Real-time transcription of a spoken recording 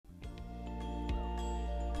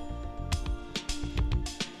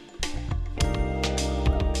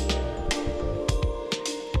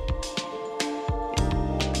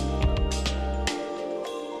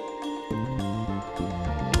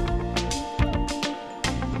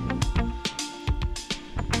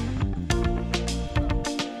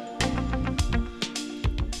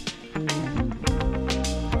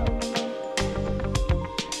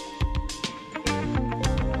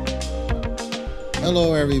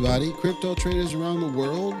Hello, everybody. Crypto traders around the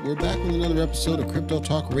world. We're back with another episode of Crypto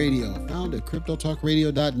Talk Radio, found at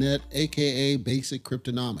cryptotalkradio.net, aka Basic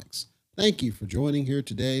Cryptonomics. Thank you for joining here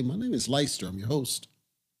today. My name is Leister. I'm your host.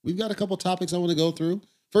 We've got a couple topics I want to go through.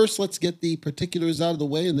 First, let's get the particulars out of the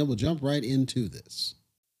way, and then we'll jump right into this.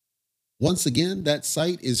 Once again, that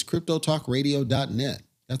site is cryptotalkradio.net.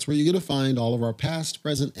 That's where you're going to find all of our past,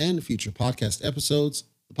 present, and future podcast episodes.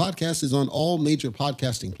 The podcast is on all major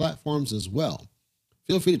podcasting platforms as well.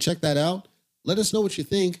 Feel free to check that out. Let us know what you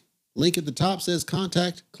think. Link at the top says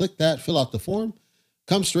contact. Click that, fill out the form.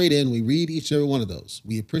 Come straight in. We read each and every one of those.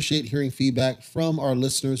 We appreciate hearing feedback from our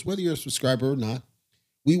listeners, whether you're a subscriber or not.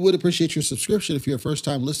 We would appreciate your subscription if you're a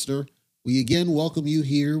first-time listener. We again welcome you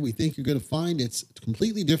here. We think you're going to find it's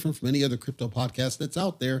completely different from any other crypto podcast that's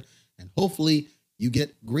out there. And hopefully you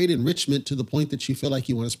get great enrichment to the point that you feel like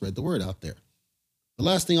you want to spread the word out there. The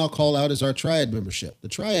last thing I'll call out is our Triad membership. The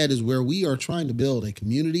Triad is where we are trying to build a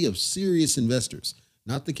community of serious investors,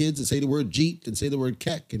 not the kids that say the word Jeet and say the word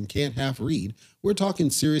Keck and can't half read. We're talking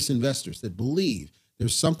serious investors that believe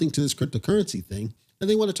there's something to this cryptocurrency thing, and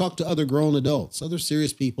they want to talk to other grown adults, other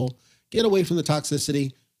serious people. Get away from the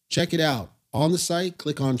toxicity. Check it out. On the site,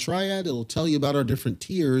 click on Triad. It'll tell you about our different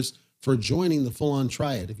tiers for joining the full-on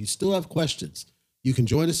Triad. If you still have questions, you can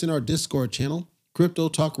join us in our Discord channel.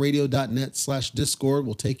 cryptotalkradio.net/Discord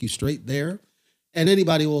will take you straight there, and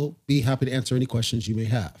anybody will be happy to answer any questions you may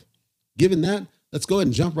have. Given that, let's go ahead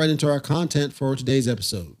and jump right into our content for today's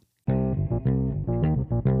episode.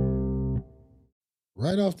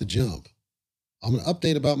 Right off the jump, I'm going to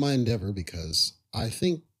update about my endeavor because I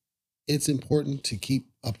think it's important to keep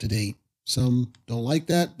up to date. Some don't like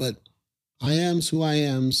that, but I am's who I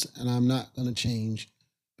am's, and I'm not going to change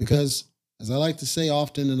because, as I like to say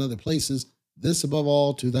often in other places, this above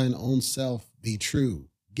all to thine own self be true.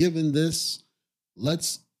 Given this,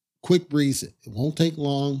 let's quick breeze it. It won't take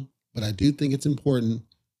long, but I do think it's important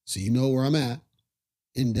so you know where I'm at.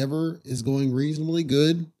 Endeavor is going reasonably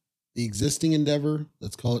good. The existing Endeavor,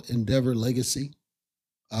 let's call it Endeavor Legacy.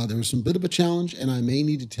 There was some bit of a challenge, and I may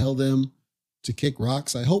need to tell them to kick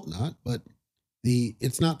rocks. I hope not, but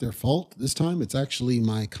it's not their fault this time. It's actually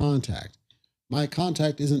my contact. My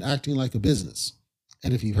contact isn't acting like a business.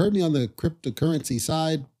 And if you've heard me on the cryptocurrency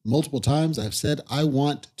side multiple times, I've said I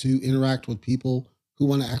want to interact with people who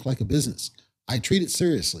want to act like a business. I treat it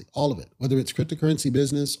seriously, all of it, whether it's cryptocurrency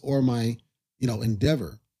business or my,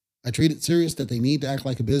 endeavor. I treat it serious that they need to act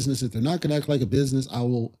like a business. If they're not going to act like a business, I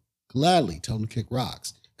will gladly tell them to kick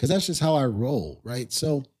rocks because that's just how I roll, right?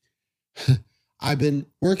 So I've been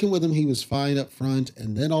working with him. He was fine up front.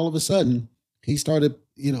 And then all of a sudden he started,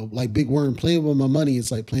 like Big Worm, playing with my money. It's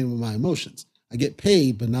like playing with my emotions. I get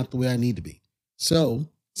paid, but not the way I need to be. So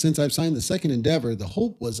since I've signed the second Endeavor, the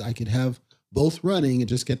hope was I could have both running and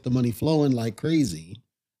just get the money flowing like crazy.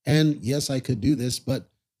 And yes, I could do this, but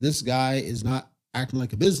this guy is not acting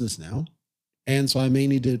like a business now. And so I may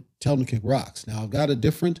need to tell him to kick rocks. Now I've got a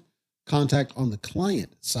different contact on the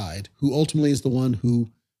client side who ultimately is the one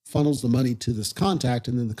who funnels the money to this contact,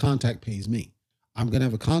 and then the contact pays me. I'm going to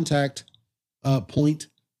have a contact point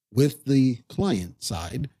with the client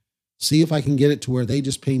side. See if I can get it to where they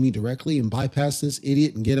just pay me directly and bypass this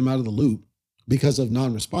idiot and get him out of the loop because of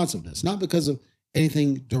non-responsiveness. Not because of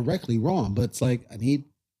anything directly wrong, but it's like, you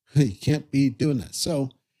can't be doing that. So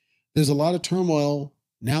there's a lot of turmoil.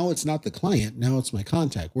 Now it's not the client. Now it's my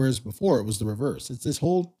contact. Whereas before it was the reverse. It's this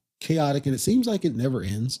whole chaotic, and it seems like it never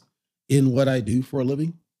ends in what I do for a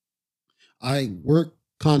living. I work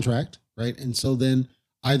contract, right? And so then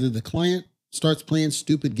either the client starts playing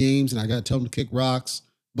stupid games and I got to tell them to kick rocks,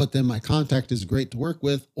 but then my contact is great to work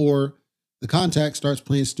with, or the contact starts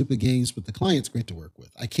playing stupid games, but the client's great to work with.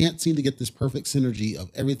 I can't seem to get this perfect synergy of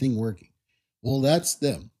everything working. Well, that's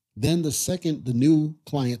them. Then the new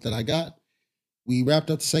client that I got, we wrapped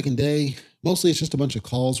up the second day. Mostly it's just a bunch of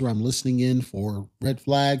calls where I'm listening in for red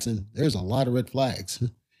flags, and there's a lot of red flags.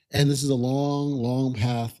 And this is a long, long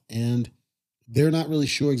path, and they're not really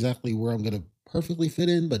sure exactly where I'm going to perfectly fit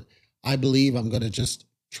in, but I believe I'm going to just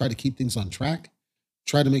try to keep things on track.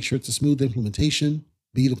 Try to make sure it's a smooth implementation,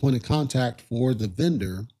 be the point of contact for the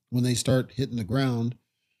vendor when they start hitting the ground.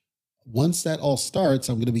 Once that all starts,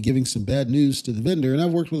 I'm going to be giving some bad news to the vendor, and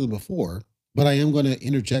I've worked with them before, but I am going to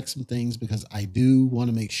interject some things because I do want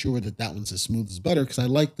to make sure that one's as smooth as butter because I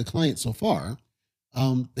like the client so far.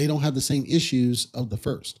 They don't have the same issues of the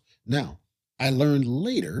first. Now, I learned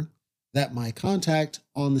later that my contact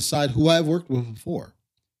on the side, who I've worked with before,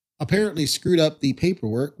 apparently screwed up the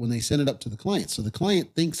paperwork when they sent it up to the client. So the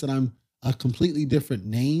client thinks that I'm a completely different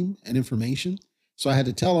name and information. So I had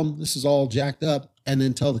to tell them this is all jacked up and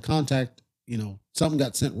then tell the contact, something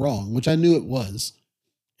got sent wrong, which I knew it was.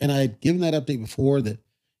 And I had given that update before that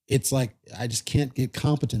it's like I just can't get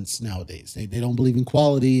competence nowadays. They don't believe in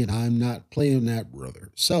quality, and I'm not playing that,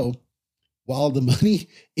 brother. So while the money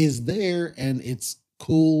is there and it's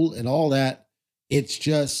cool and all that, it's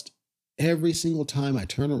just every single time I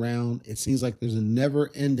turn around, it seems like there's a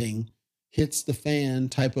never ending hits the fan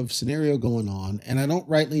type of scenario going on. And I don't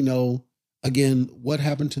rightly know, again, what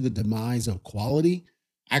happened to the demise of quality,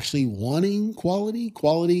 actually wanting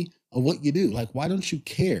quality of what you do. Like, why don't you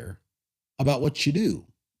care about what you do?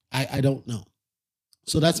 I don't know.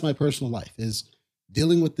 So that's my personal life, is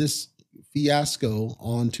dealing with this fiasco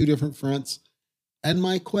on two different fronts and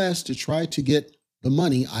my quest to try to get the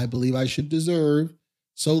money I believe I should deserve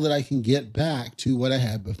so that I can get back to what I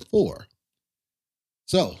had before.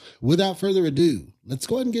 So without further ado, let's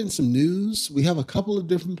go ahead and get in some news. We have a couple of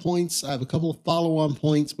different points. I have a couple of follow-on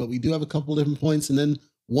points, but we do have a couple of different points, and then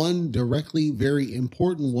one directly very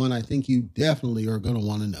important one I think you definitely are going to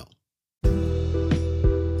want to know.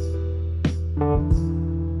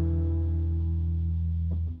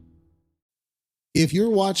 If you're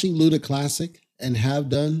watching Luna Classic and have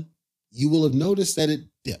done, you will have noticed that it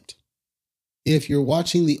dipped. If you're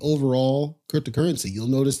watching the overall cryptocurrency, you'll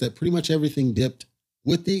notice that pretty much everything dipped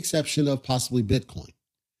with the exception of possibly Bitcoin.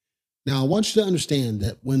 Now, I want you to understand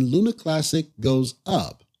that when Luna Classic goes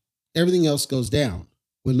up, everything else goes down.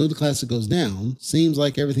 When Luna Classic goes down, seems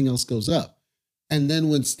like everything else goes up. And then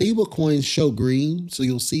when stable coins show green, so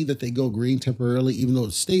you'll see that they go green temporarily, even though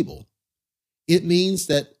it's stable, it means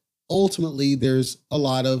that ultimately there's a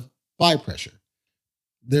lot of buy pressure.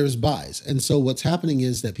 There's buys. And so what's happening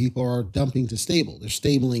is that people are dumping to stable. They're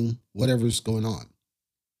stabling whatever's going on.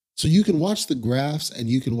 So you can watch the graphs and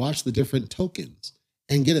you can watch the different tokens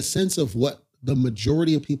and get a sense of what the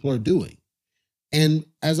majority of people are doing. And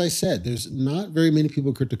as I said, there's not very many people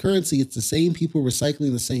in cryptocurrency. It's the same people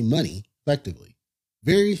recycling the same money effectively.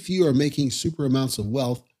 Very few are making super amounts of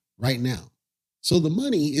wealth right now. So the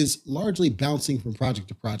money is largely bouncing from project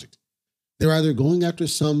to project. They're either going after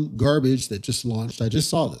some garbage that just launched. I just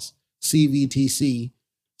saw this, CVTC.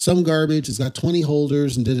 Some garbage has got 20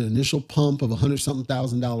 holders and did an initial pump of $100-something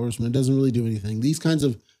thousand when it doesn't really do anything. These kinds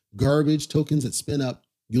of garbage tokens that spin up,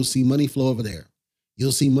 you'll see money flow over there.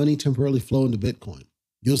 You'll see money temporarily flow into Bitcoin.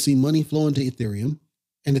 You'll see money flow into Ethereum,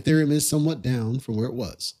 and Ethereum is somewhat down from where it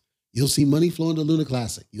was. You'll see money flow into Luna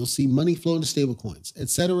Classic. You'll see money flow into stablecoins, et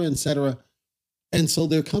cetera, et cetera. And so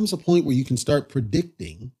there comes a point where you can start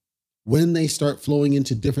predicting when they start flowing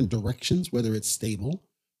into different directions, whether it's stable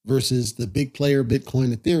versus the big player,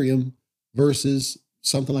 Bitcoin, Ethereum, versus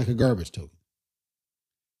something like a garbage token.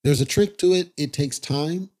 There's a trick to it. It takes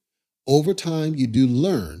time. Over time, you do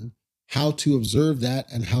learn how to observe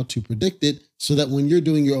that and how to predict it so that when you're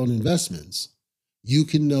doing your own investments, you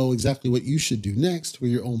can know exactly what you should do next for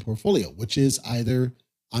your own portfolio, which is either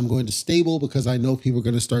I'm going to stable because I know people are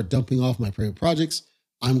going to start dumping off my favorite projects.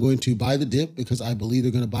 I'm going to buy the dip because I believe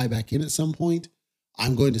they're going to buy back in at some point.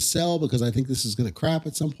 I'm going to sell because I think this is going to crap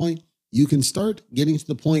at some point. You can start getting to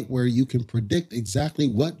the point where you can predict exactly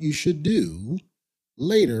what you should do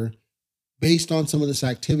later based on some of this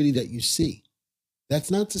activity that you see.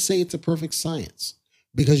 That's not to say it's a perfect science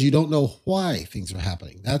because you don't know why things are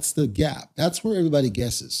happening. That's the gap. That's where everybody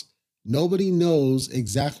guesses. Nobody knows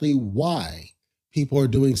exactly why people are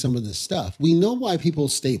doing some of this stuff. We know why people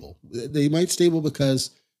stable. They might stable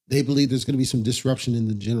because they believe there's going to be some disruption in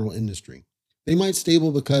the general industry. They might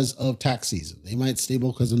stable because of tax season. They might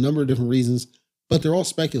stable because of a number of different reasons, but they're all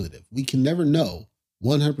speculative. We can never know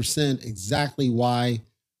 100% exactly why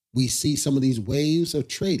we see some of these waves of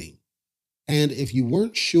trading. And if you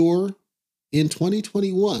weren't sure, in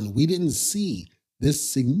 2021, we didn't see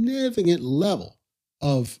this significant level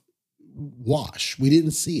of wash. We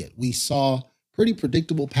didn't see it. We saw pretty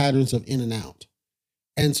predictable patterns of in and out.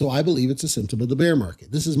 And so I believe it's a symptom of the bear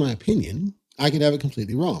market. This is my opinion. I could have it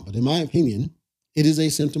completely wrong, but in my opinion, it is a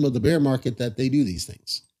symptom of the bear market that they do these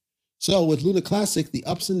things. So with Luna Classic, the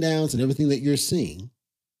ups and downs and everything that you're seeing,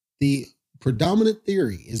 the predominant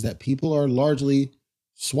theory is that people are largely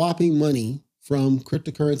swapping money from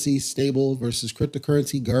cryptocurrency stable versus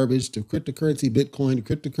cryptocurrency garbage to cryptocurrency Bitcoin to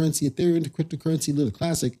cryptocurrency Ethereum to cryptocurrency Luna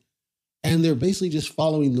Classic. And they're basically just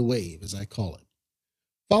following the wave, as I call it.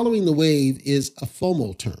 Following the wave is a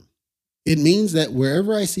FOMO term. It means that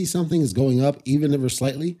wherever I see something is going up, even ever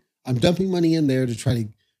slightly, I'm dumping money in there to try to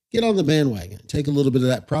get on the bandwagon, take a little bit of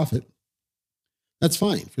that profit. That's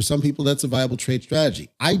fine. For some people, that's a viable trade strategy.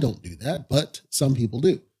 I don't do that, but some people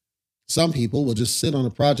do. Some people will just sit on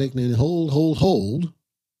a project and hold.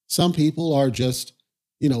 Some people are just,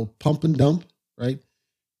 pump and dump, right?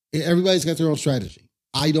 Everybody's got their own strategy.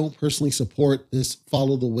 I don't personally support this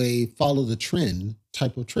follow the wave, follow the trend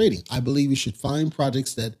type of trading. I believe you should find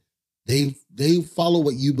projects that they follow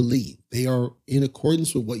what you believe. They are in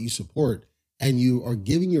accordance with what you support, and you are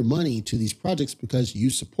giving your money to these projects because you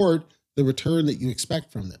support the return that you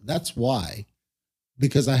expect from them. That's why,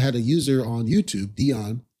 because I had a user on YouTube,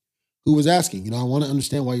 Dion, who was asking, I want to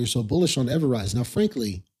understand why you're so bullish on Everrise. Now,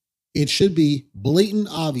 frankly, it should be blatant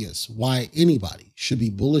obvious why anybody should be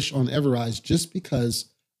bullish on Everrise just because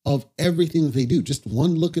of everything that they do. Just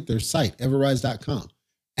one look at their site, everrise.com,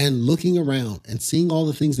 and looking around and seeing all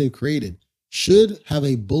the things they've created should have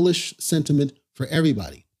a bullish sentiment for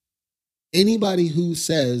everybody. Anybody who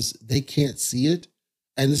says they can't see it,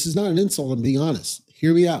 and this is not an insult, I'm being honest,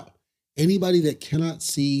 hear me out. Anybody that cannot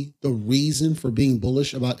see the reason for being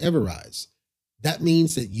bullish about Everrise, that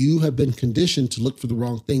means that you have been conditioned to look for the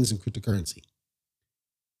wrong things in cryptocurrency.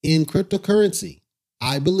 In cryptocurrency,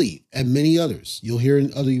 I believe, and many others, you'll hear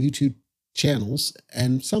in other YouTube channels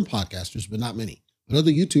and some podcasters, but not many, but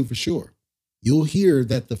other YouTube for sure, you'll hear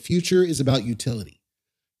that the future is about utility.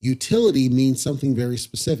 Utility means something very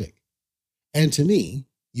specific. And to me,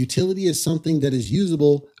 utility is something that is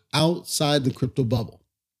usable outside the crypto bubble.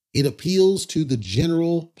 It appeals to the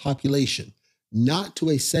general population, not to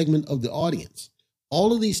a segment of the audience.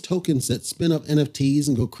 All of these tokens that spin up NFTs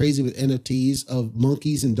and go crazy with NFTs of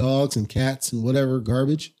monkeys and dogs and cats and whatever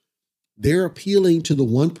garbage, they're appealing to the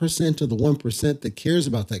 1% of the 1% that cares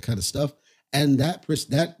about that kind of stuff. And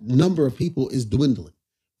that number of people is dwindling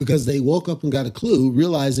because they woke up and got a clue,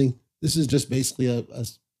 realizing this is just basically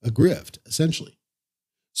a grift, essentially.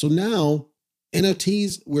 So now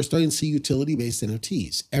NFTs, we're starting to see utility-based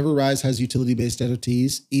NFTs. Everrise has utility-based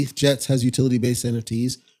NFTs. ETHJets has utility-based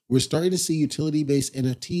NFTs. We're starting to see utility-based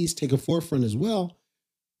NFTs take a forefront as well.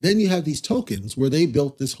 Then you have these tokens where they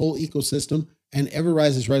built this whole ecosystem, and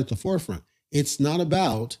Everrise is right at the forefront. It's not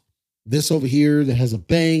about this over here that has a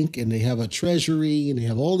bank and they have a treasury and they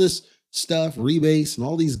have all this stuff, rebates and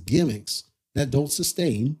all these gimmicks that don't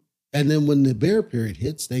sustain. And then when the bear period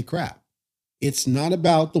hits, they crap. It's not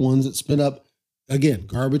about the ones that spin up, again,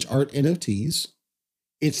 garbage art NFTs.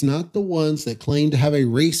 It's not the ones that claim to have a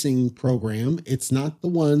racing program. It's not the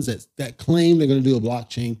ones that claim they're going to do a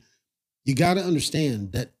blockchain. You got to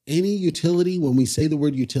understand that any utility, when we say the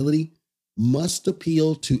word utility, must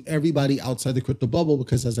appeal to everybody outside the crypto bubble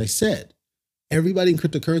because, as I said, everybody in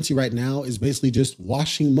cryptocurrency right now is basically just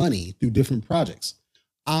washing money through different projects.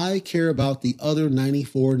 I care about the other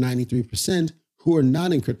 94, 93% who are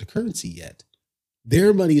not in cryptocurrency yet.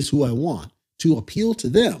 Their money is who I want. To appeal to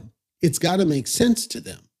them, it's got to make sense to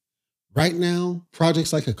them. Right now,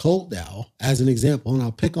 projects like Occult DAO, as an example, and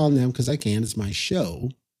I'll pick on them because I can, it's my show,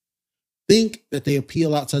 think that they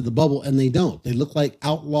appeal outside the bubble, and they don't. They look like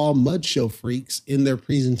outlaw mud show freaks in their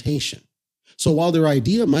presentation. So while their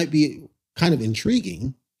idea might be kind of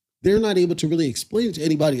intriguing, they're not able to really explain it to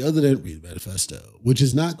anybody other than read Manifesto, which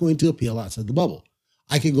is not going to appeal outside the bubble.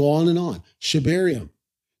 I could go on and on. Shibarium,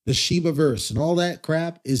 the Shibaverse, and all that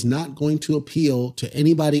crap is not going to appeal to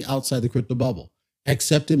anybody outside the crypto bubble,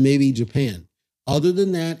 except in maybe Japan. Other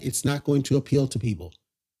than that, it's not going to appeal to people.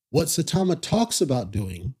 What Saitama talks about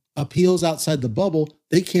doing appeals outside the bubble,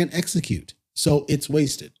 they can't execute, so it's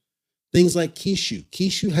wasted. Things like Kishu.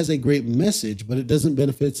 Kishu has a great message, but it doesn't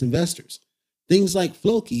benefit its investors. Things like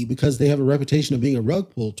Floki, because they have a reputation of being a rug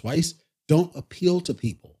pull twice, don't appeal to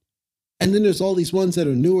people. And then there's all these ones that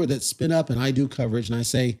are newer that spin up, and I do coverage, and I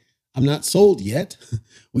say, I'm not sold yet.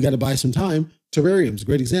 We got to buy some time. Terrarium's a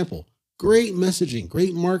great example. Great messaging,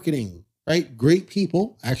 great marketing, right? Great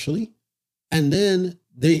people, actually. And then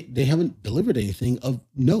they haven't delivered anything of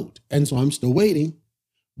note. And so I'm still waiting.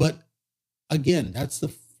 But again, that's the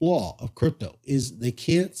flaw of crypto, is they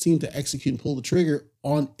can't seem to execute and pull the trigger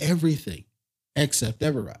on everything except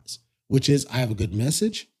Everrise, which is I have a good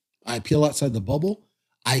message. I appeal outside the bubble.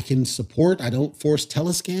 I can support. I don't force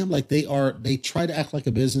telescam like they try to act like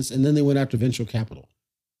a business, and then they went after venture capital.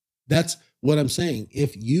 That's what I'm saying.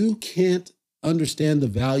 If you can't understand the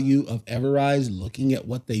value of Everrise, looking at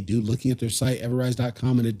what they do, looking at their site,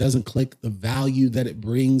 everrise.com, and it doesn't click the value that it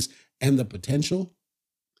brings and the potential,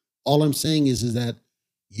 all I'm saying is that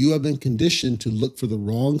you have been conditioned to look for the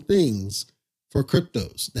wrong things for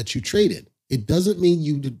cryptos that you traded. It doesn't mean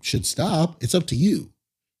you should stop. It's up to you.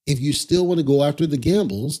 If you still want to go after the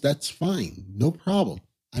gambles, that's fine. No problem.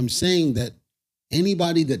 I'm saying that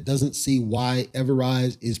anybody that doesn't see why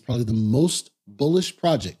Everrise is probably the most bullish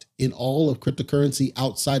project in all of cryptocurrency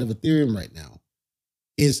outside of Ethereum right now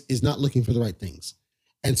is not looking for the right things.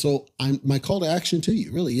 And so my call to action to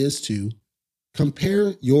you really is to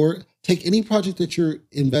take any project that you're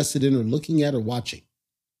invested in or looking at or watching.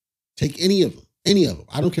 Take any of them.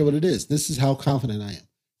 I don't care what it is. This is how confident I am.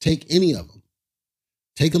 Take any of them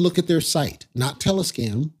take a look at their site, not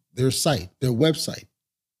Telescam, their site, their website.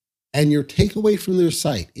 And your takeaway from their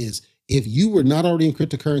site is, if you were not already in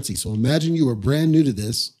cryptocurrency, so imagine you were brand new to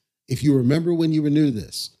this. If you remember when you were new to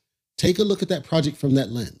this, take a look at that project from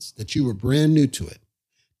that lens, that you were brand new to it.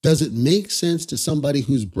 Does it make sense to somebody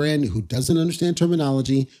who's brand new, who doesn't understand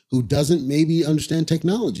terminology, who doesn't maybe understand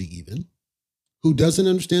technology even, who doesn't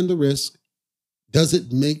understand the risk? Does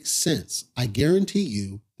it make sense? I guarantee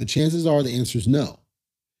you the chances are the answer is no.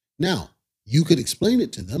 Now, you could explain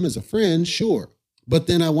it to them as a friend, sure. But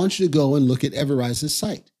then I want you to go and look at Everrise's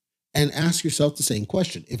site and ask yourself the same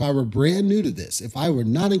question. If I were brand new to this, if I were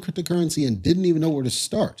not in cryptocurrency and didn't even know where to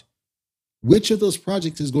start, which of those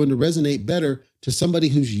projects is going to resonate better to somebody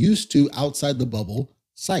who's used to outside the bubble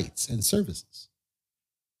sites and services?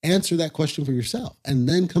 Answer that question for yourself and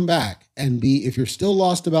then come back and if you're still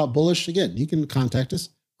lost about bullish, again, you can contact us,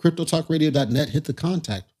 cryptotalkradio.net, hit the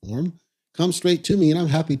contact form, come straight to me and I'm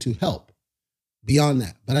happy to help beyond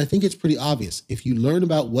that. But I think it's pretty obvious if you learn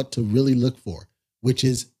about what to really look for, which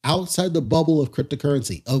is outside the bubble of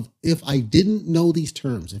cryptocurrency, of if I didn't know these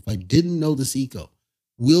terms, if I didn't know this eco,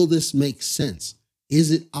 will this make sense?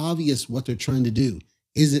 Is it obvious what they're trying to do?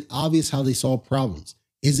 Is it obvious how they solve problems?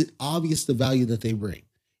 Is it obvious the value that they bring?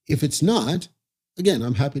 If it's not, again,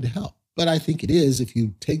 I'm happy to help. But I think it is if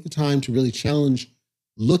you take the time to really challenge,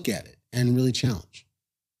 look at it and really challenge.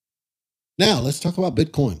 Now, let's talk about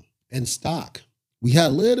Bitcoin and stock. We had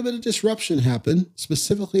a little bit of disruption happen,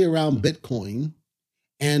 specifically around Bitcoin,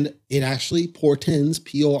 and it actually portends,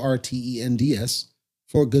 Portends,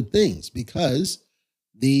 for good things, because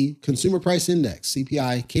the consumer price index,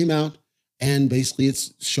 CPI, came out and basically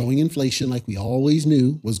it's showing inflation like we always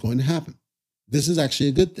knew was going to happen. This is actually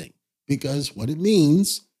a good thing, because what it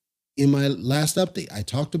means, in my last update, I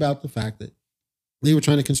talked about the fact that they were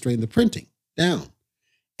trying to constrain the printing down.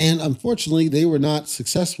 And unfortunately, they were not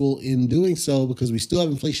successful in doing so, because we still have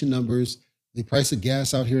inflation numbers. The price of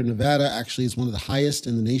gas out here in Nevada actually is one of the highest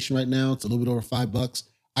in the nation right now. It's a little bit over $5.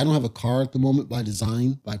 I don't have a car at the moment by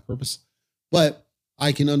design, by purpose, but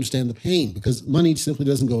I can understand the pain because money simply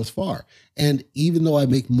doesn't go as far. And even though I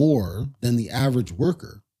make more than the average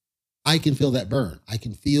worker, I can feel that burn. I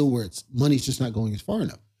can feel where money's just not going as far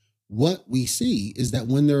enough. What we see is that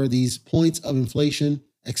when there are these points of inflation,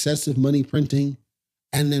 excessive money printing,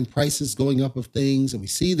 and then prices going up of things, and we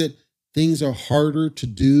see that things are harder to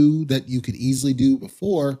do that you could easily do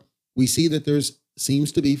before, we see that there's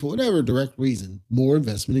seems to be, for whatever direct reason, more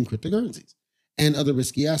investment in cryptocurrencies and other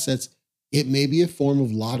risky assets. It may be a form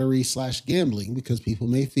of lottery/gambling because people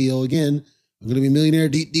may feel, again, I'm going to be a millionaire,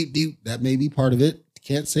 deep, deep, deep. That may be part of it.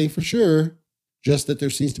 Can't say for sure, just that there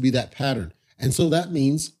seems to be that pattern. And so that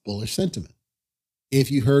means bullish sentiment. If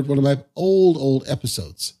you heard one of my old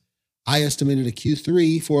episodes, I estimated a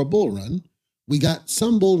Q3 for a bull run. We got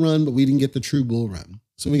some bull run, but we didn't get the true bull run.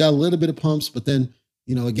 So we got a little bit of pumps, but then,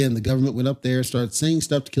 again, the government went up there, started saying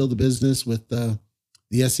stuff to kill the business with the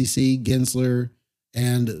SEC, Gensler,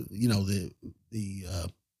 and, the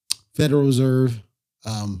Federal Reserve,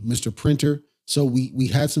 Mr. Printer. So we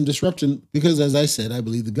had some disruption because, as I said, I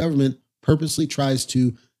believe the government purposely tries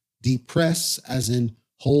to depress, as in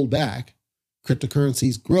hold back,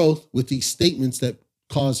 cryptocurrency's growth with these statements that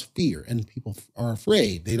cause fear, and people are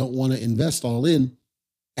afraid. They don't want to invest all in.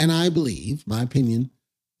 And I believe, my opinion,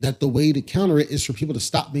 that the way to counter it is for people to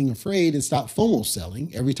stop being afraid and stop FOMO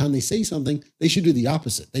selling. Every time they say something, they should do the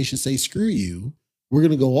opposite. They should say, screw you, we're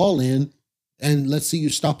going to go all in, and let's see you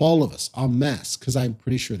stop all of us en masse, because I'm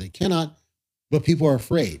pretty sure they cannot. But people are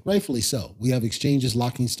afraid, rightfully so. We have exchanges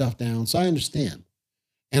locking stuff down, so I understand.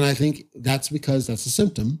 And I think that's because that's a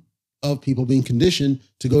symptom of people being conditioned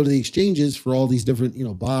to go to the exchanges for all these different,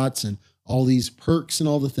 bots and all these perks and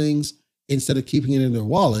all the things, instead of keeping it in their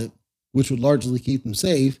wallet, which would largely keep them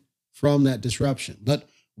safe from that disruption. But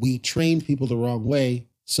we trained people the wrong way,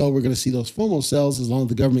 so we're going to see those FOMO sells as long as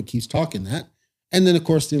the government keeps talking that. And then, of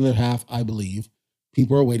course, the other half, I believe,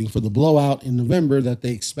 people are waiting for the blowout in November that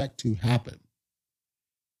they expect to happen.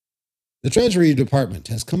 The Treasury Department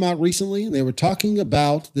has come out recently, and they were talking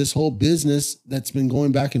about this whole business that's been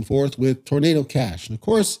going back and forth with Tornado Cash. And of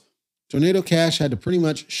course, Tornado Cash had to pretty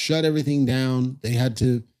much shut everything down. They had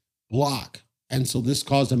to block. And so this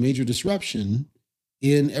caused a major disruption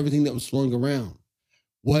in everything that was flowing around.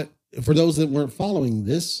 For those that weren't following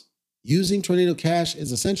this, using Tornado Cash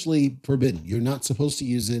is essentially forbidden. You're not supposed to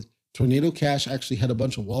use it. Tornado Cash actually had a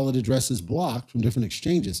bunch of wallet addresses blocked from different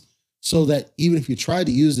exchanges, so that even if you tried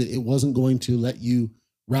to use it, it wasn't going to let you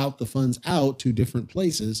route the funds out to different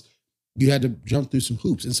places. You had to jump through some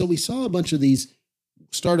hoops. And so we saw a bunch of these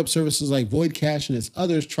startup services like Void Cash and its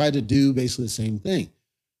others try to do basically the same thing.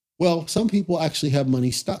 Well, some people actually have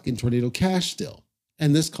money stuck in Tornado Cash still.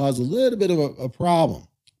 And this caused a little bit of a problem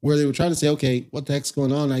where they were trying to say, okay, what the heck's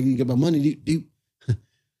going on? I can get my money.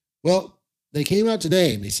 Well, they came out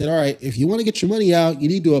today and they said, all right, if you want to get your money out, you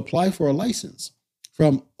need to apply for a license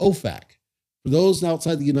from OFAC. For those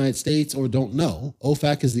outside the United States or don't know,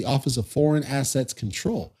 OFAC is the Office of Foreign Assets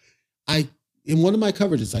Control. In one of my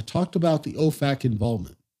coverages, I talked about the OFAC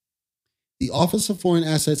involvement. The Office of Foreign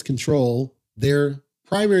Assets Control, their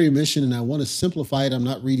primary mission, and I want to simplify it, I'm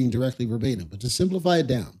not reading directly verbatim, but to simplify it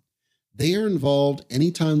down, they are involved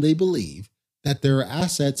anytime they believe that there are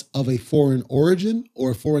assets of a foreign origin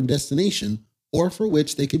or a foreign destination, or for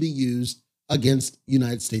which they could be used against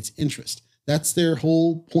United States interest. That's their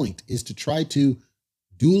whole point, is to try to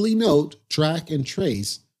duly note, track, and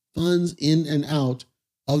trace funds in and out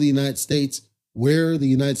of the United States where the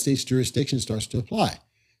United States jurisdiction starts to apply.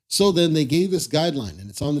 So then they gave this guideline, and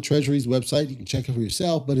it's on the Treasury's website. You can check it for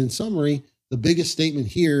yourself. But in summary, the biggest statement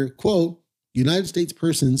here, quote, United States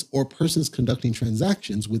persons or persons conducting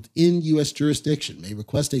transactions within U.S. jurisdiction may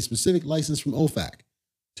request a specific license from OFAC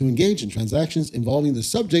to engage in transactions involving the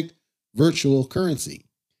subject virtual currency.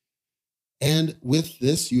 And with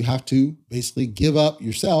this, you have to basically give up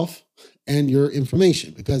yourself and your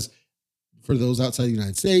information, because for those outside the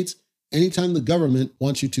United States, anytime the government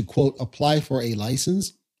wants you to, quote, apply for a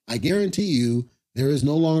license, I guarantee you there is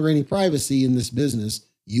no longer any privacy in this business.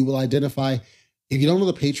 You will identify, if you don't know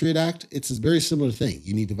the Patriot Act, it's a very similar thing.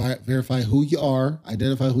 You need to verify who you are,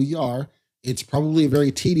 identify who you are. It's probably a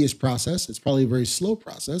very tedious process. It's probably a very slow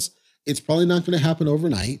process. It's probably not going to happen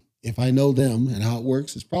overnight. If I know them and how it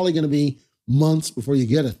works, it's probably going to be months before you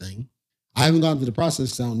get a thing. I haven't gone through the process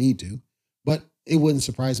because I don't need to, but it wouldn't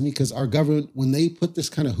surprise me because our government, when they put this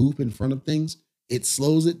kind of hoop in front of things, it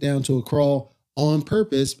slows it down to a crawl on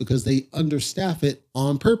purpose, because they understaff it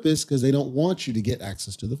on purpose because they don't want you to get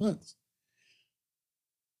access to the funds.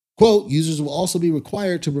 Quote, users will also be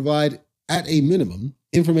required to provide, at a minimum,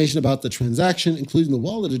 information about the transaction, including the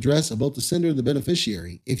wallet address of both the sender and the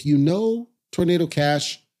beneficiary. If you know Tornado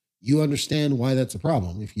Cash, you understand why that's a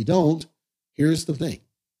problem. If you don't, here's the thing.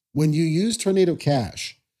 When you use Tornado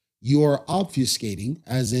Cash, you are obfuscating,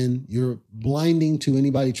 as in you're blinding to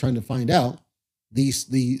anybody trying to find out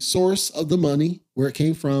the source of the money, where it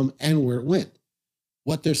came from, and where it went.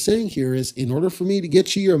 What they're saying here is, in order for me to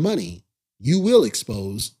get you your money, you will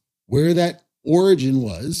expose where that origin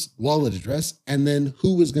was, wallet address, and then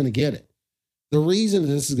who was going to get it. The reason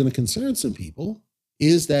this is going to concern some people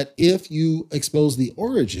is that if you expose the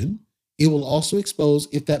origin, it will also expose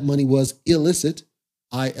if that money was illicit,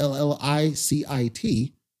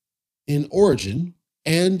 ILLICIT, in origin,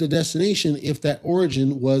 and the destination if that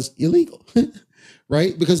origin was illegal,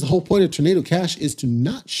 right? Because the whole point of Tornado Cash is to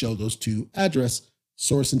not show those two: address,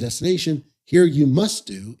 source, and destination. Here you must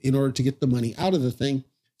do in order to get the money out of the thing.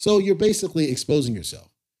 So you're basically exposing yourself.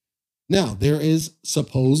 Now, there is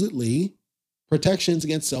supposedly protections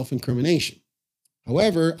against self-incrimination.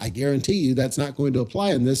 However, I guarantee you that's not going to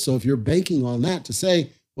apply in this. So if you're banking on that to say,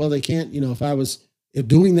 well, they can't, if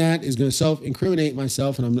doing that is going to self-incriminate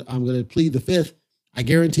myself and I'm going to plead the fifth, I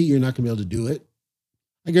guarantee you're not going to be able to do it.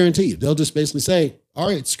 I guarantee you. They'll just basically say, all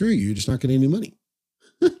right, screw you. You're just not getting any money.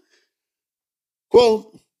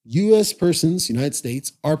 Quote, U.S. persons, United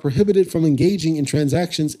States, are prohibited from engaging in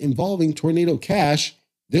transactions involving Tornado Cash.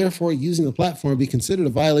 Therefore, using the platform be considered a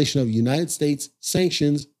violation of United States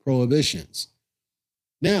sanctions prohibitions.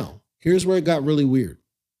 Now, here's where it got really weird.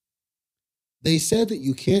 They said that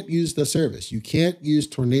you can't use the service. You can't use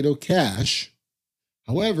Tornado Cash.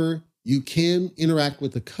 However, you can interact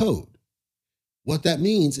with the code. What that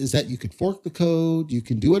means is that you could fork the code. You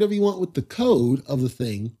can do whatever you want with the code of the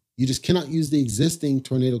thing. You just cannot use the existing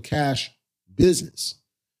Tornado Cash business.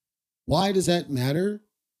 Why does that matter?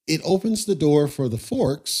 It opens the door for the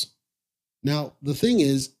forks. Now, the thing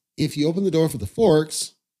is, if you open the door for the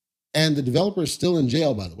forks, and the developer is still in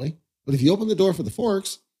jail, by the way, but if you open the door for the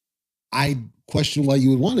forks, I question why you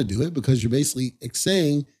would want to do it, because you're basically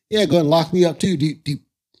saying, yeah, go ahead and lock me up too.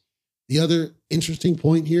 The other interesting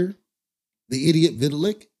point here, the idiot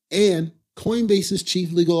Vitalik and Coinbase's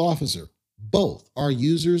chief legal officer, both are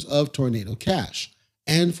users of Tornado Cash,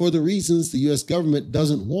 and for the reasons the US government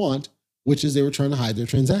doesn't want, which is they were trying to hide their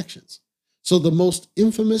transactions. So the most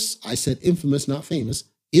infamous, I said infamous, not famous,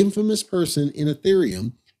 infamous person in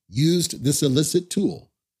Ethereum used this illicit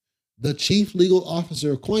tool. The chief legal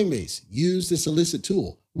officer of Coinbase used this illicit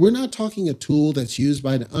tool. We're not talking a tool that's used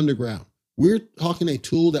by the underground. We're talking a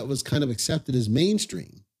tool that was kind of accepted as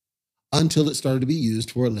mainstream until it started to be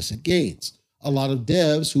used for illicit gains. A lot of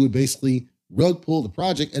devs who would basically rug pull the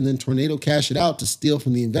project and then Tornado Cash it out to steal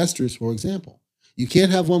from the investors, for example. You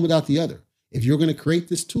can't have one without the other. If you're going to create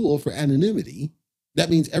this tool for anonymity, that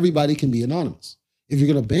means everybody can be anonymous. If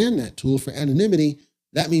you're going to ban that tool for anonymity,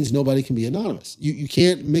 that means nobody can be anonymous. You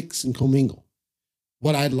can't mix and commingle.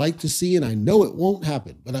 What I'd like to see, and I know it won't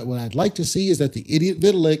happen, but what I'd like to see is that the idiot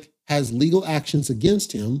Vitalik has legal actions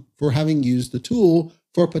against him for having used the tool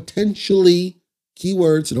for potentially,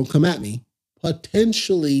 keywords, so don't come at me,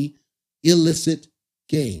 potentially illicit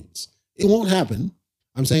gains. It won't happen.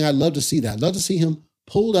 I'm saying I'd love to see that. I'd love to see him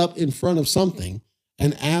pulled up in front of something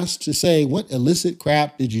and asked to say, what illicit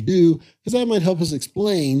crap did you do? Because that might help us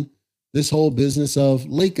explain this whole business of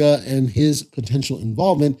Leica and his potential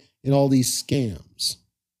involvement in all these scams.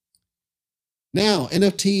 Now,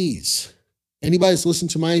 NFTs. Anybody that's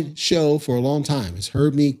listened to my show for a long time has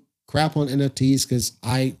heard me crap on NFTs because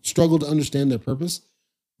I struggle to understand their purpose.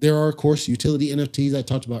 There are, of course, utility NFTs I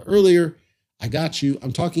talked about earlier. I got you.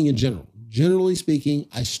 I'm talking in general. Generally speaking,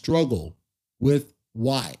 I struggle with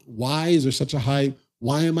why. Why is there such a hype?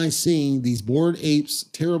 Why am I seeing these Bored Apes,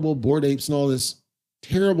 terrible Bored Apes and all this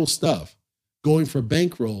terrible stuff going for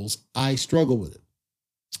bankrolls? I struggle with it.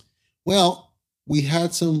 Well, we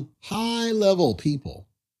had some high-level people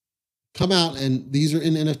come out, and these are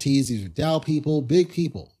in NFTs, these are DAO people, big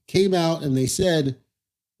people, came out and they said,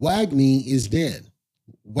 WAGMI is dead.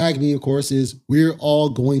 WAGMI, of course, is we're all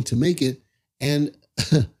going to make it. And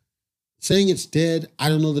saying it's dead, I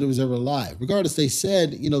don't know that it was ever alive. Regardless, they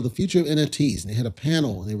said, the future of NFTs, and they had a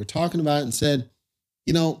panel and they were talking about it and said,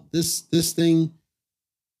 this thing,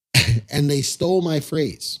 and they stole my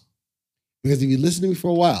phrase. Because if you listen to me for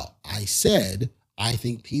a while, I said, I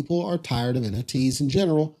think people are tired of NFTs in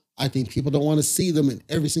general. I think people don't want to see them in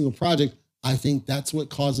every single project. I think that's what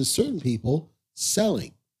causes certain people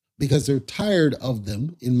selling because they're tired of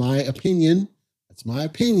them, in my opinion. That's my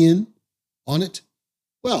opinion on it.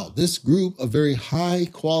 Well, this group of very high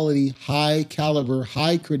quality, high caliber,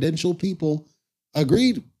 high credential people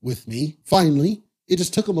agreed with me. Finally, it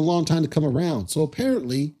just took them a long time to come around. So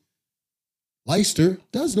apparently, Leister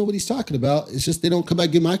does know what he's talking about. It's just they don't come back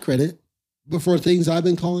and give my credit before things I've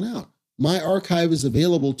been calling out. My archive is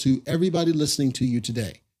available to everybody listening to you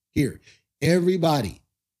today. Here, everybody,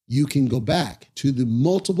 you can go back to the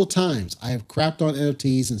multiple times I have crapped on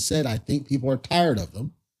NFTs and said I think people are tired of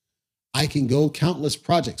them. I can go countless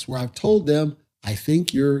projects where I've told them, I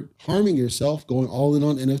think you're harming yourself going all in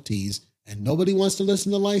on NFTs, and nobody wants to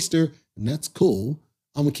listen to Leister, and that's cool.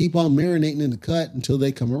 I'm going to keep on marinating in the cut until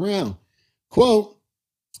they come around. Quote,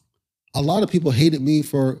 a lot of people hated me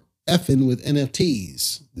for effing with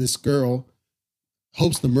NFTs. This girl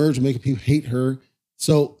hopes the merge will make people hate her.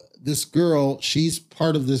 So this girl, she's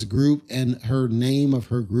part of this group, and her name of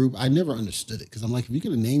her group, I never understood it because I'm like, if you're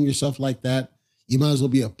going to name yourself like that, you might as well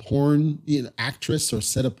be a porn actress or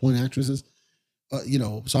set of porn actresses.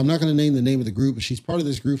 So I'm not going to name the name of the group, but she's part of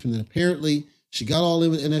this group. And then apparently she got all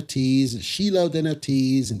in with NFTs and she loved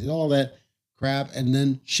NFTs and did all that crap. And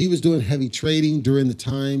then she was doing heavy trading during the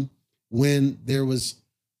time when there was,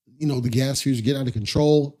 the gas fees get out of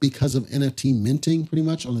control because of NFT minting pretty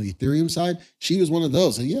much on the Ethereum side. She was one of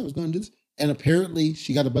those. And I was going to do this. And apparently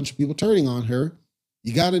she got a bunch of people turning on her.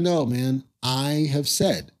 You got to know, man, I have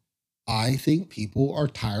said, I think people are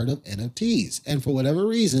tired of NFTs. And for whatever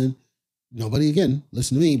reason, nobody, again,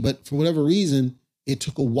 listen to me, but for whatever reason, it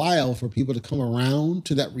took a while for people to come around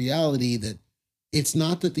to that reality that it's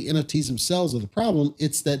not that the NFTs themselves are the problem.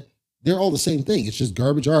 It's that they're all the same thing. It's just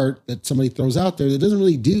garbage art that somebody throws out there that doesn't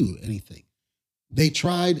really do anything. They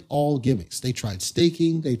tried all gimmicks. They tried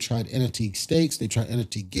staking. They tried NFT stakes. They tried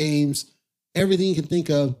NFT games. Everything you can think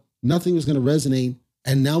of, nothing was going to resonate.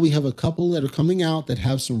 And now we have a couple that are coming out that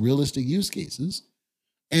have some realistic use cases.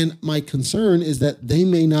 And my concern is that they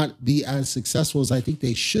may not be as successful as I think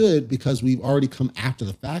they should because we've already come after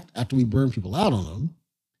the fact, after we burn people out on them.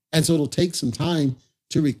 And so it'll take some time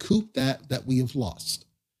to recoup that we have lost.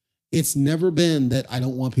 It's never been that I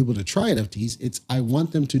don't want people to try NFTs. It's I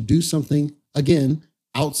want them to do something, again,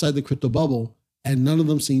 outside the crypto bubble, and none of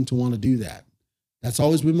them seem to want to do that. That's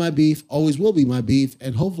always been my beef, always will be my beef,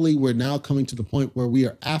 and hopefully we're now coming to the point where we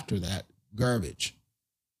are after that garbage.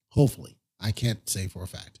 Hopefully. I can't say for a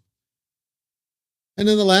fact. And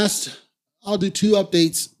then the last, I'll do 2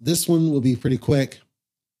 updates. This one will be pretty quick.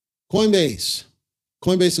 Coinbase.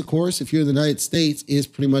 Coinbase, of course, if you're in the United States, is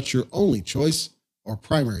pretty much your only choice or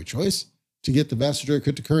primary choice to get the vast majority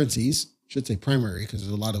of cryptocurrencies. I should say primary because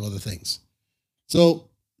there's a lot of other things. So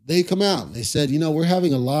they come out and they said, we're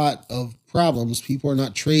having a lot of problems. People are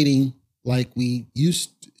not trading like we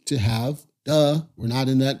used to have. Duh, we're not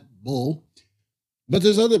in that bull. But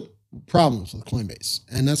there's other problems with Coinbase.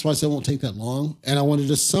 And that's why I said it won't take that long. And I want to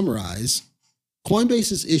just summarize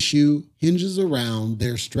Coinbase's issue hinges around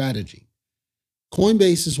their strategy.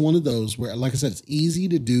 Coinbase is one of those where, like I said, it's easy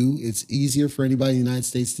to do. It's easier for anybody in the United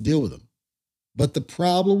States to deal with them. But the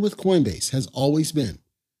problem with Coinbase has always been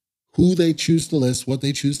who they choose to list, what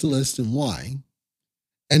they choose to list, and why,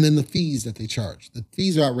 and then the fees that they charge. The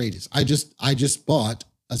fees are outrageous. I just bought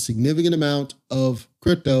a significant amount of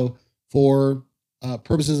crypto for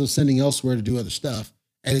purposes of sending elsewhere to do other stuff,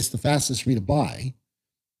 and it's the fastest for me to buy.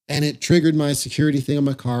 And it triggered my security thing on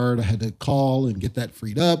my card. I had to call and get that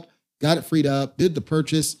freed up. Got it freed up. Did the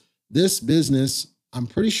purchase. This business, I'm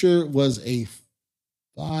pretty sure it was a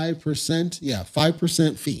 5%,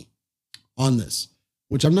 5% fee on this,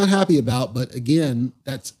 which I'm not happy about. But again,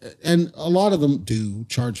 and a lot of them do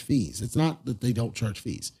charge fees. It's not that they don't charge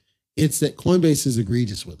fees. It's that Coinbase is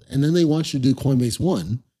egregious with it. And then they want you to do Coinbase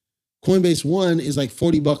One. Coinbase One is like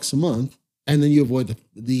 $40 a month. And then you avoid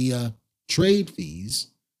the trade fees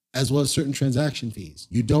as well as certain transaction fees.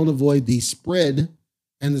 You don't avoid the spread,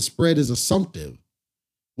 and the spread is assumptive.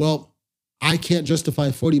 Well, I can't justify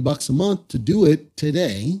 $40 a month to do it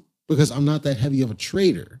today because I'm not that heavy of a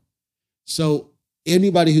trader. So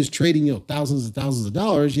anybody who's trading, thousands and thousands of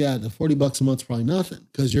dollars, the $40 a month is probably nothing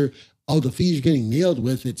because the fees you're getting nailed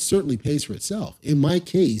with, it certainly pays for itself. In my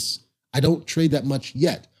case, I don't trade that much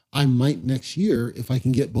yet. I might next year if I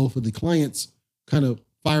can get both of the clients kind of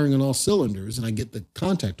firing on all cylinders and I get the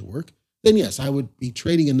contact to work, then yes, I would be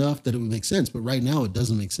trading enough that it would make sense. But right now it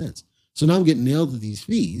doesn't make sense. So now I'm getting nailed with these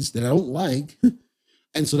fees that I don't like.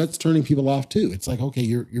 And so that's turning people off too. It's like, okay,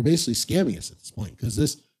 you're basically scamming us at this point because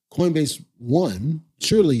this Coinbase One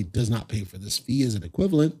surely does not pay for this fee as an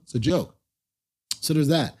equivalent. It's a joke. So there's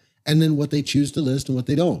that. And then what they choose to list and what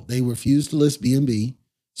they don't. They refuse to list BNB.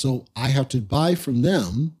 So I have to buy from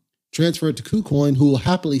them, transfer it to KuCoin, who will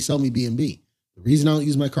happily sell me BNB. The reason I don't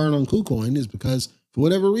use my card on KuCoin is because for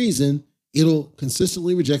whatever reason, it'll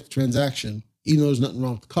consistently reject the transaction, even though there's nothing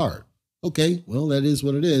wrong with the card. Okay, well, that is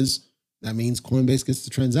what it is. That means Coinbase gets the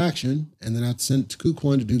transaction, and then I have to send it to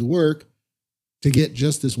KuCoin to do the work to get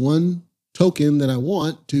just this one token that I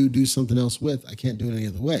want to do something else with. I can't do it any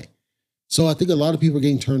other way. So I think a lot of people are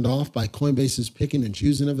getting turned off by Coinbase's picking and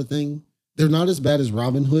choosing everything. They're not as bad as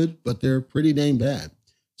Robinhood, but they're pretty dang bad.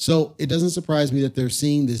 So it doesn't surprise me that they're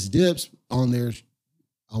seeing these dips on their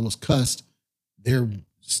their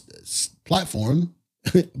platform,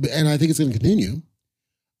 and I think it's going to continue.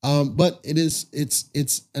 But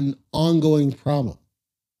it's an ongoing problem.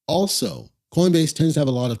 Also, Coinbase tends to have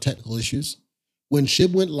a lot of technical issues. When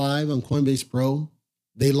SHIB went live on Coinbase Pro,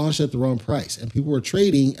 they launched at the wrong price, and people were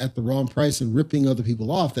trading at the wrong price and ripping other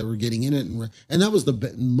people off that were getting in it, and that was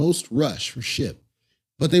the most rush for SHIB.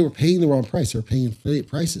 But they were paying the wrong price. They were paying inflated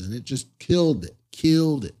prices, and it just killed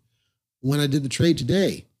it. When I did the trade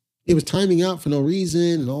today, it was timing out for no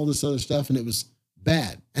reason and all this other stuff, and it was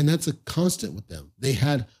bad. And that's a constant with them. They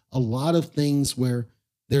had a lot of things where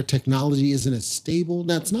their technology isn't as stable.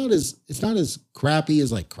 Now, it's not as crappy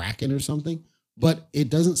as like Kraken or something, but it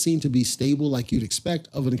doesn't seem to be stable like you'd expect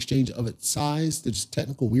of an exchange of its size. There's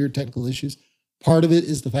weird technical issues. Part of it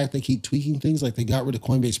is the fact they keep tweaking things, like they got rid of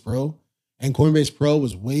Coinbase Pro, and Coinbase Pro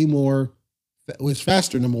was was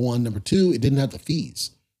faster, number one. Number two, it didn't have the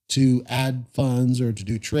fees to add funds or to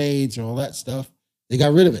do trades or all that stuff. They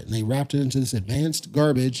got rid of it and they wrapped it into this advanced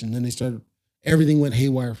garbage, and then everything went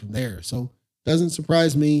haywire from there. So doesn't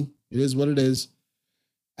surprise me. It is what it is.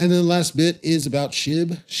 And then the last bit is about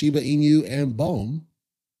SHIB, Shiba Inu, and BOEM.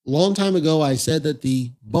 A long time ago, I said that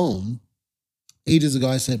ages ago,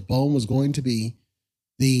 I said BOEM was going to be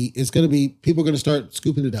people are going to start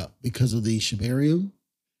scooping it up because of the Shibarium.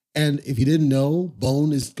 And if you didn't know,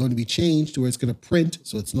 BOEM is going to be changed to where it's going to print,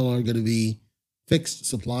 so it's no longer going to be fixed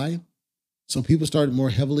supply. So people started more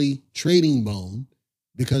heavily trading BOEM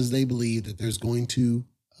because they believe that there's going to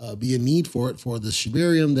be a need for it for the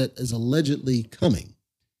Shibarium that is allegedly coming.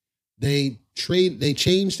 They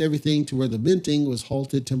changed everything to where the minting was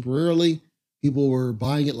halted temporarily. People were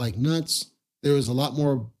buying it like nuts. There was a lot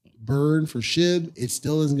more burn for SHIB. It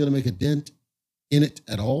still isn't going to make a dent in it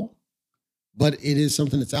at all, but it is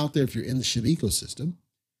something that's out there if you're in the SHIB ecosystem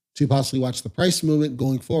to possibly watch the price movement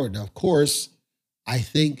going forward. Now, of course, I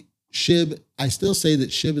think I still say that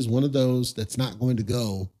SHIB is one of those that's not going to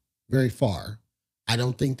go very far. I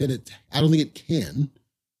don't think it can,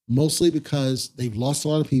 mostly because they've lost a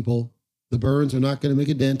lot of people. The burns are not going to make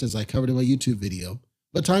a dent, as I covered in my YouTube video,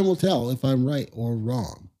 but time will tell if I'm right or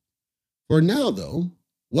wrong. For now, though,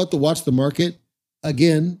 what to watch the market.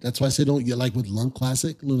 Again, that's why I said don't, like with Luna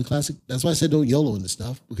Classic, that's why I said don't YOLO in this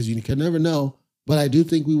stuff, because you can never know. But I do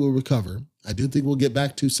think we will recover. I do think we'll get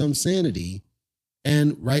back to some sanity.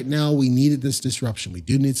 And right now we needed this disruption. We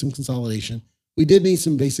do need some consolidation. We did need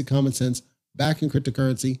some basic common sense back in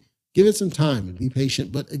cryptocurrency. Give it some time and be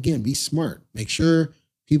patient, but again, be smart. Make sure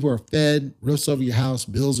people are fed, roofs over your house,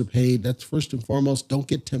 bills are paid. That's first and foremost. Don't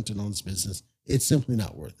get tempted on this business. It's simply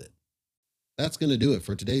not worth it. That's going to do it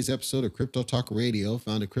for today's episode of Crypto Talk Radio,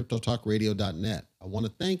 found at cryptotalkradio.net. I want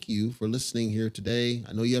to thank you for listening here today.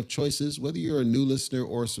 I know you have choices, whether you're a new listener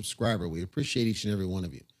or a subscriber. We appreciate each and every one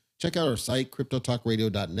of you. Check out our site,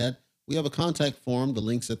 cryptotalkradio.net. We have a contact form. The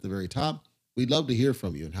link's at the very top. We'd love to hear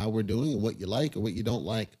from you and how we're doing and what you like or what you don't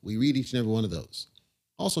like. We read each and every one of those.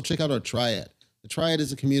 Also, check out our Triad. The Triad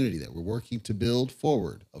is a community that we're working to build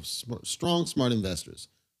forward of strong, smart investors,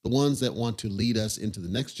 the ones that want to lead us into the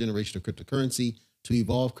next generation of cryptocurrency, to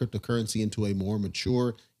evolve cryptocurrency into a more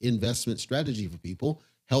mature investment strategy for people,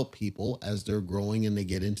 help people as they're growing and they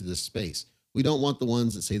get into this space. We don't want the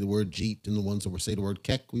ones that say the word Jeet and the ones that say the word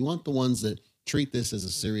Keck. We want the ones that treat this as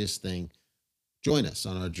a serious thing. Join us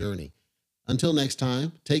on our journey. Until next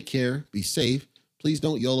time, take care, be safe. Please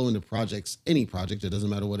don't YOLO into projects, any project, it doesn't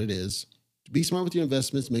matter what it is. Be smart with your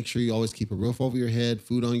investments. Make sure you always keep a roof over your head,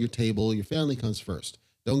 food on your table. Your family comes first.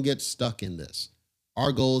 Don't get stuck in this.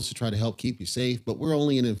 Our goal is to try to help keep you safe, but we're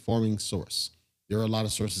only an informing source. There are a lot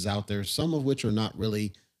of sources out there, some of which are not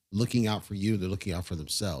really looking out for you. They're looking out for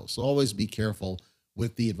themselves. So always be careful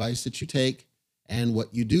with the advice that you take, and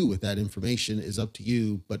what you do with that information is up to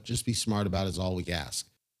you, but just be smart about it is all we ask.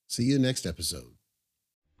 See you next episode.